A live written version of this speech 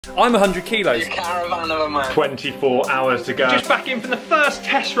I'm 100 kilos. You caravan of a man. 24 hours to go. Just back in from the first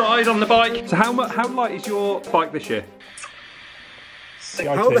test ride on the bike. So how light is your bike this year?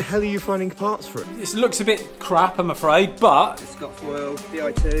 How the hell are you finding parts for it? It looks a bit crap, I'm afraid, but It's got foil,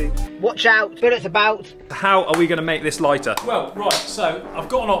 DI2. Watch out, but it's about. How are we going to make this lighter? well, right. So I've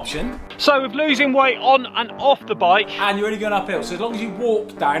got an option, So with losing weight on and off the bike, and you're only going uphill. So as long as you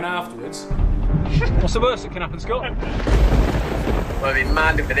walk down afterwards, what's the worst that can happen, Scott? Well, it'd be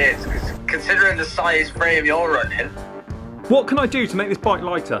mad if it is, because considering the size frame you're running, What can I do to make this bike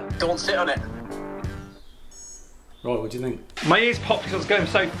lighter? don't sit on it. right? What do you think? My ears popped because I was going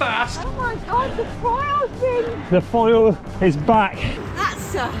so fast. Oh my god, the foil thing! The foil is back.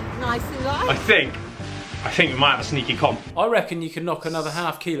 That's nice and I light. think we might have a sneaky comp. I reckon you can knock another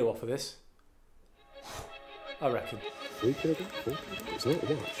 ½ kilo off of this. I reckon. 3 kilograms, 4 kilograms, it's not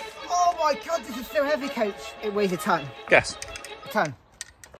much. Oh my god, this is so heavy, coach. It weighs a ton. Guess. A ton.